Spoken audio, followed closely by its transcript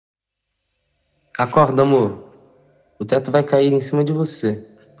Acorda, amor. O teto vai cair em cima de você.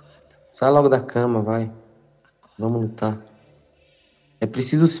 Sai logo da cama, vai. Vamos lutar. É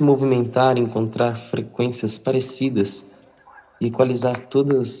preciso se movimentar e encontrar frequências parecidas e equalizar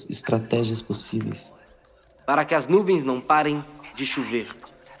todas as estratégias possíveis. Para que as nuvens não parem de chover.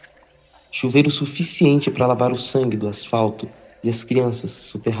 Chover o suficiente para lavar o sangue do asfalto e as crianças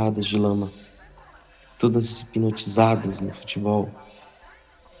soterradas de lama. Todas hipnotizadas no futebol.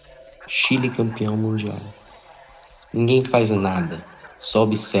 Chile campeão mundial. Ninguém faz nada, só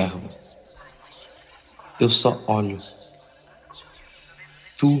observa. Eu só olho.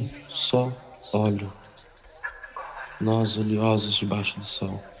 Tu só olho. Nós oleosos debaixo do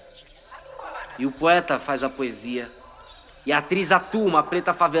sol. E o poeta faz a poesia. E a atriz atua uma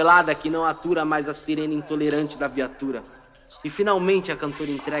preta favelada que não atura mais a sirene intolerante da viatura. E finalmente a cantora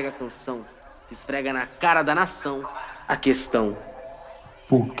entrega a canção. Se esfrega na cara da nação a questão.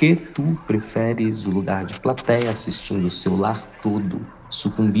 Por que tu preferes o lugar de plateia assistindo o seu lar todo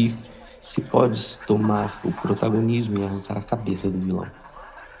sucumbir se podes tomar o protagonismo e arrancar a cabeça do vilão?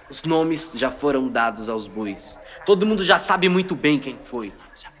 Os nomes já foram dados aos bois. Todo mundo já sabe muito bem quem foi.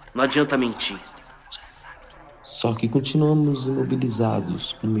 Não adianta mentir. Só que continuamos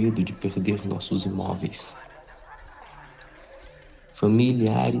imobilizados com medo de perder nossos imóveis,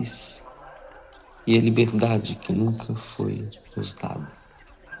 familiares e a liberdade que nunca foi nos dada.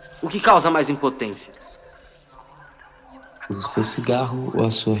 O que causa mais impotência? O seu cigarro ou a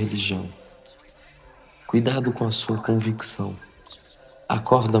sua religião? Cuidado com a sua convicção.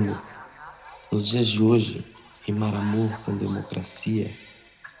 Acorda, amor. Nos dias de hoje, rimar amor com democracia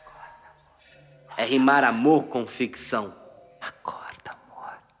É rimar amor com ficção. Acorda.